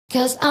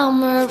'Cause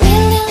I'm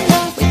really in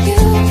love with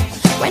you.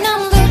 When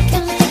I'm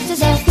looking at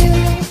pictures of you,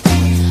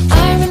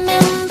 I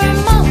remember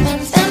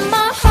moments and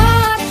my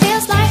heart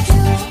feels like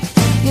you.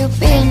 You've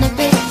been a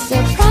big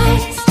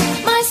surprise.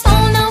 My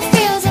soul now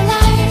feels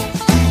alive.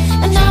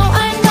 And now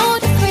I know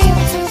the thrill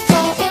to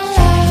fall in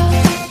love.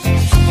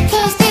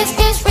 'Cause this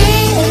is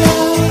real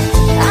love.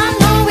 I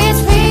know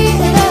it's real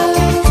love.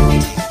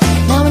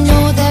 Now I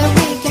know that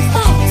we can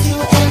fly to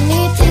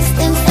any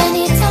distance,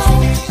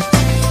 anytime.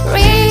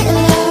 Real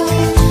love.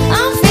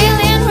 I'm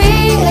feeling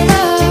real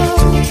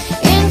love.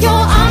 In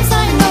your arms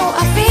I know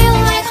I feel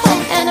like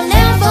home, and I'll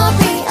never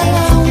be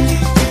alone.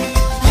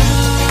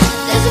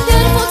 There's a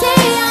beautiful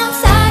day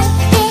outside.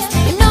 If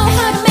you know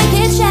how to make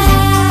it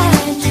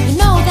shine, you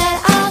know that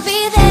I'll be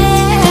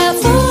there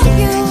for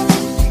you.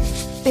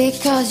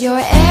 Because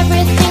you're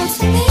everything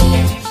to me.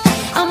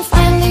 I'm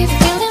finally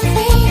feeling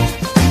free.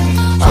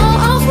 All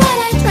of what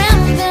I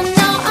dreamed, and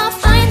now I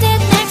find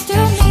it next to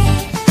me.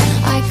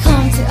 I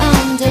come to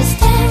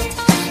understand.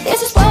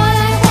 This is what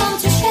I want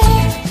to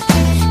share.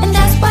 And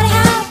that's what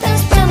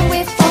happens when we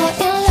fall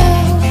in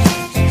love.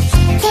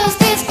 'Cause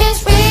this is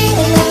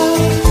real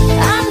love.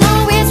 I know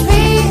it's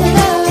real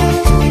love.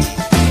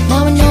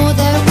 Now I know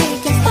that we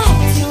can fly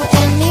to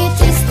any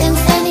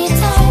distance,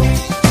 anytime.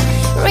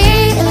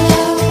 Real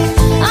love.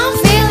 I'm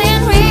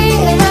feeling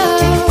real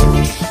love.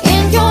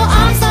 In your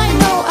arms I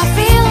know I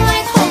feel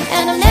like home,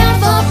 and I'll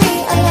never be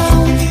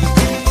alone.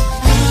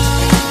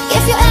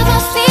 If you're ever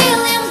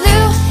feeling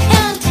blue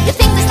and you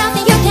think there's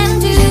nothing you can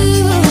do,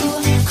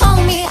 call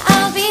me,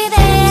 I'll be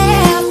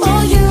there for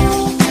you.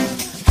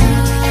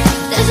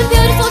 There's a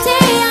beautiful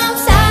day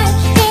outside.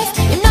 If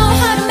you know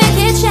how to make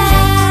it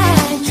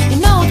shine, you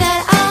know that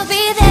I'll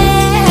be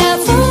there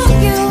for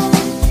you.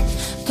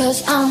 'Cause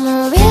I'm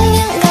really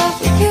in love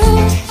with you.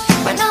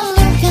 When I'm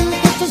looking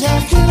at pictures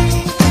of you,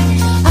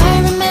 I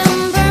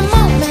remember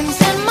moments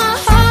and my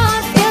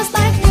heart feels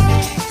like new.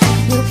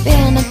 You've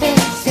been a big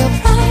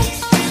surprise.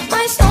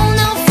 My soul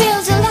now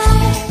feels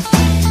alive.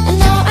 And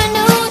now I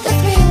know the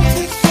thrill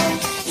to fall.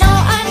 Now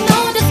I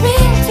know the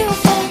thrill to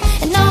fall.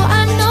 And now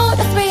I know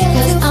the thrill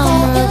to fall. 'Cause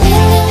I'm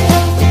really in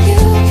love with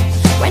you.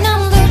 When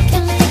I'm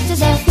looking at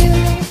pictures of you,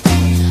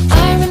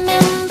 I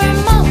remember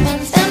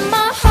moments and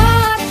my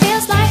heart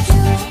feels like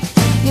new.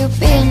 You've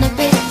been a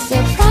big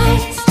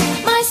surprise.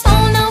 My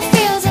soul now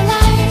feels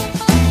alive.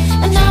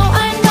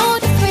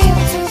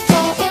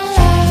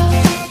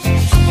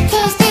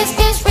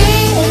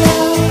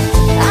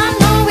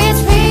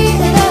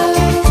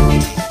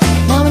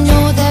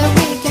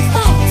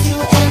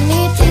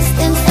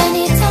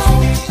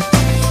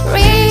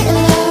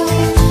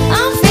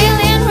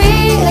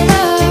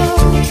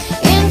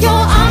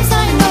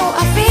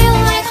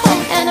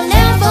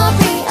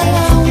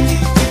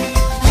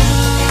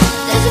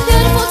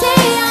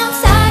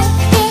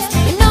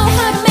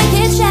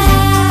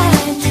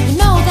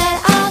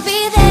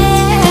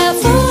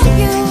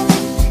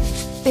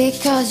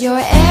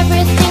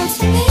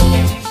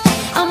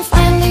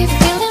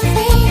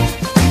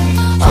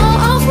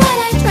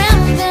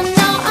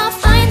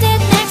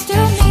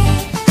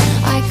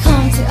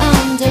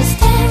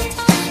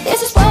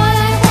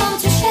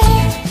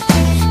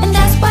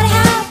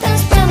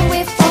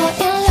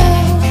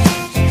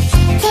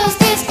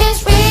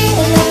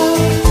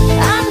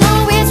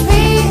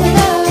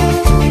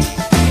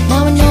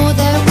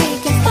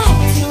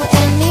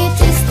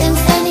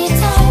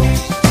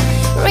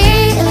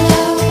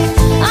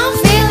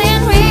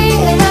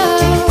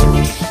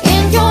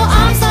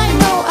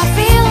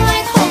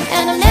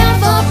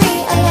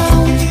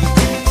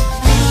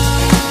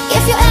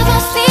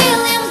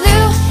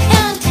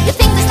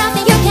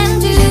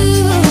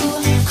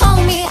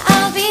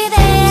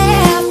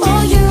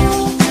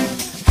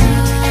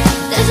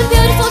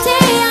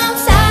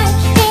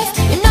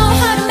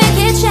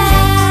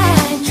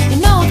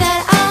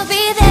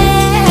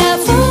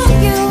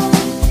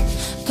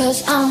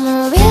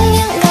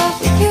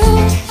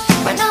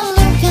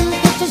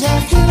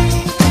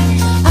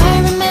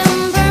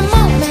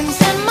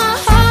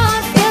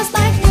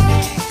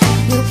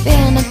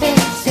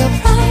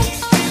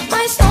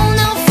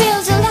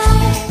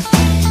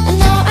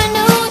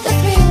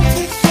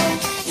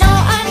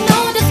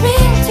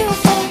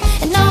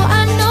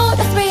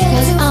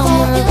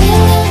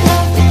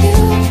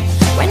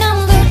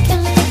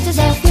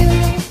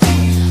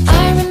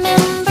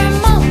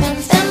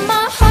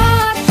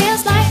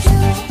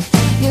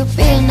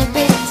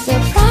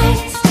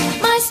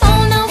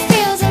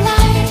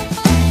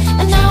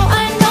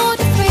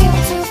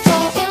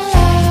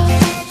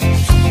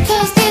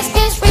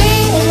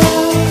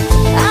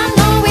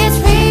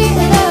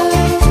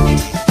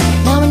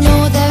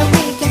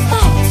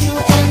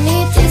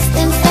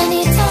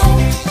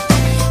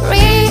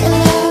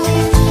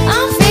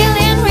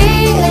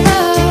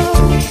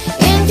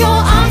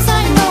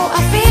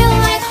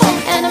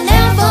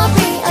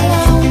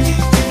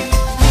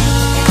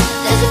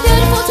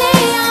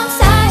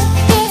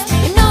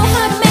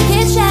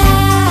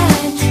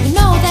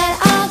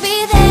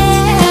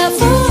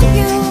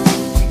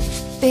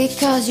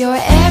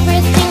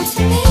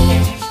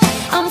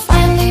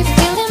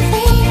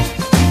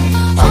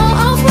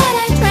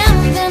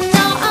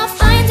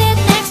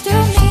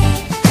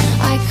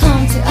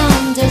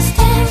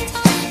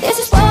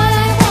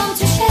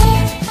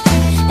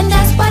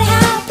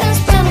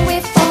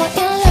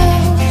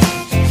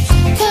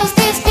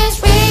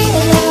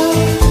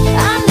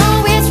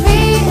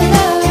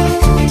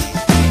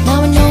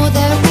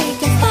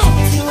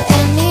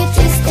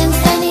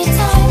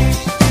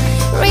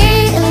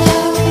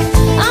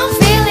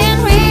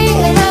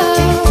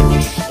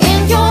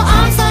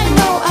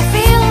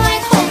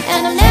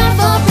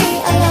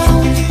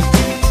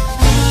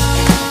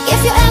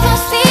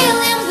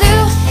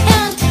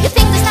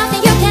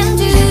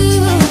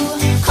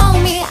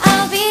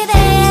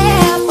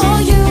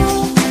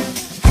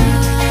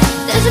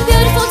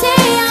 beautiful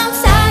day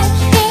outside.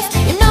 If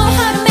you know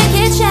how to make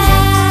it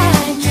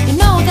shine, you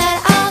know that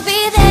I'll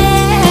be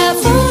there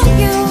for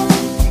you.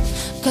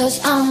 'Cause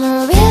I'm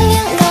really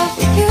in love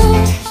with you.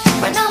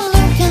 When I'm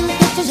looking at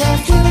pictures of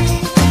you,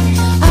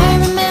 I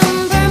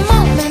remember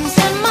moments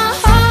and my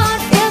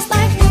heart feels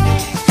like new.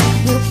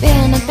 You've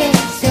been a big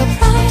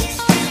surprise.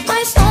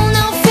 My soul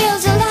now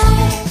feels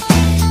alive.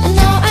 And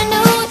now I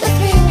know the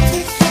thrill to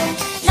fall.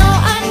 Now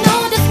I know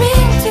the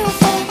thrill to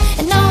fall.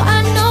 And now I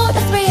know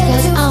the thrill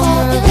to fall. 'Cause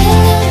I'm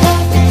really in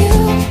love with you.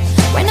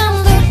 When I'm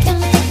looking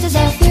at pictures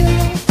of you,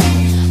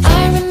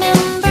 I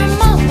remember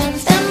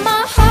moments and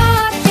my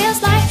heart feels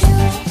like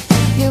new.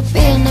 You've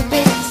been a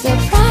big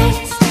surprise.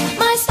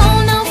 My soul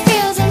now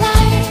feels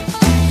alive.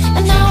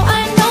 And now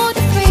I know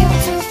the thrill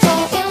to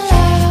fall in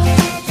love.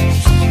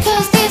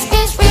 'Cause this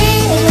is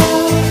real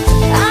love.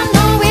 I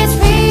know it's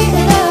real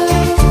love.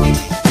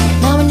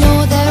 Now I know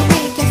that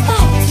we can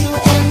fly to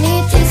any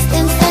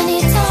distance,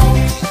 anytime.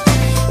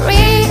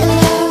 Real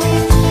love.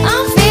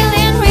 I'm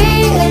feeling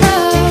real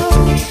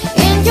love.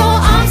 In your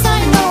arms I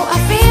know I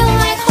feel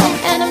like home.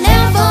 And I'll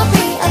never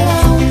be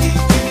alone.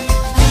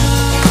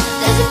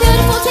 There's a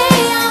beautiful day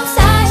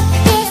outside.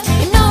 If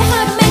you know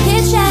how to make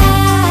it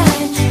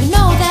shine, you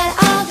know that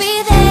I'll be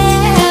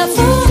there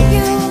for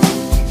you.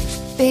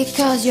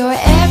 Because you're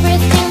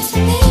everything to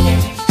me.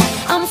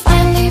 I'm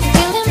finally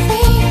feeling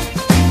free.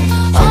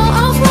 All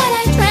of what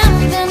I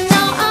dreamed and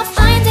now I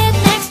find it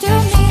next to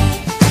me.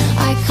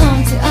 I come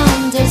to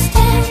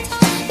understand.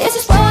 This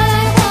is what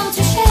I want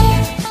to share.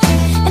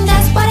 And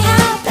that's what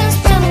happens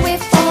when we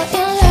fall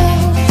in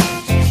love.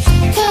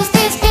 'Cause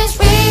this is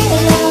real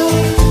love.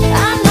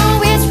 I know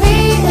it's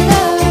real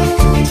love.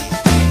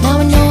 Now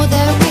I know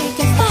that we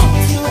can fly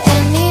to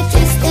any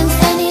distance,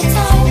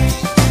 anytime.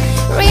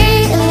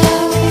 Real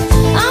love.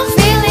 I'm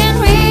feeling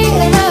real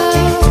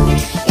love.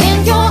 In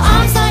your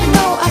arms I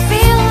know I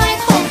feel like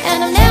home. And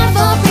I'll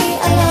never be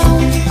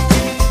alone.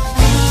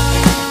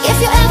 If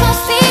you're ever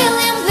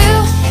feeling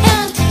blue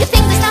and you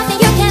think there's nothing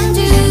you can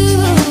do,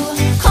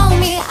 call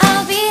me,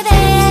 I'll be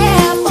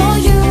there for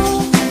you.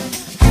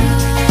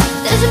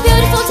 There's a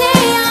beautiful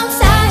day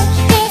outside.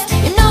 If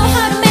you know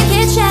how to make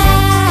it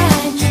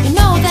shine, you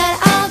know that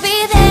I'll be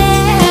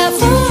there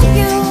for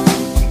you.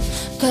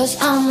 'Cause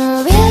I'm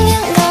really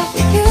in love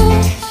with you.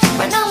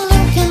 When I'm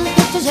looking at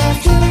pictures of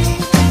you,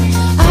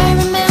 I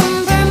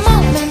remember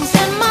moments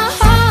and my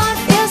heart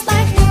feels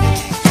like new.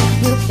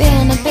 You've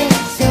been a big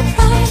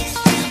surprise.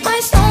 My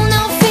soul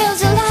now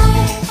feels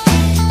alive.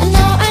 And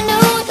now I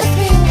know the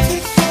thrill to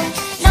fall.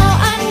 Now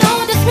I know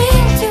the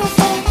thrill to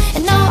fall.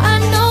 And now I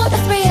know the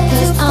thrill to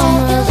fall. 'Cause I'm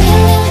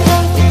really in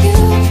love with you.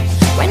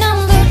 When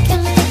I'm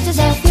looking at pictures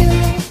of you,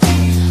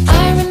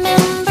 I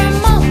remember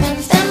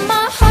moments and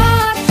my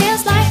heart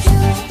feels like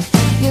new.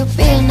 You've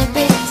been a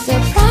big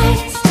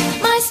surprise.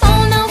 My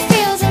soul now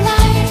feels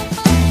alive.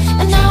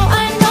 And now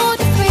I know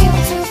the thrill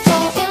to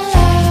fall in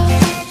love.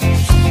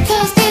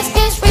 'Cause this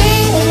is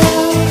real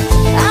love.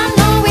 I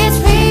know it's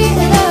real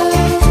love.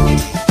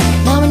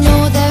 Now I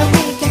know that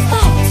we can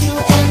fly to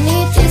any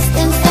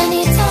distance,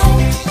 anytime.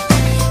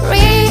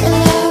 Real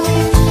love.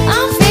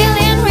 I'm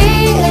feeling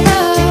real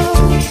love.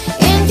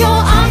 In your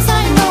arms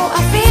I know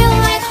I feel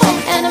like home.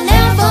 And I'll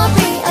never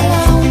be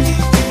alone.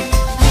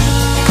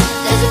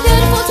 There's a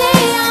beautiful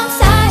day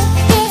outside.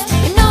 If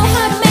you know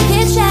how to make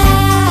it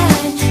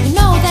shine, you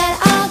know that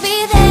I'll be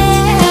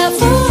there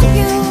for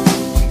you.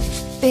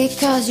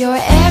 Because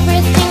you're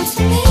everything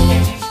to me.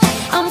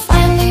 I'm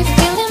finally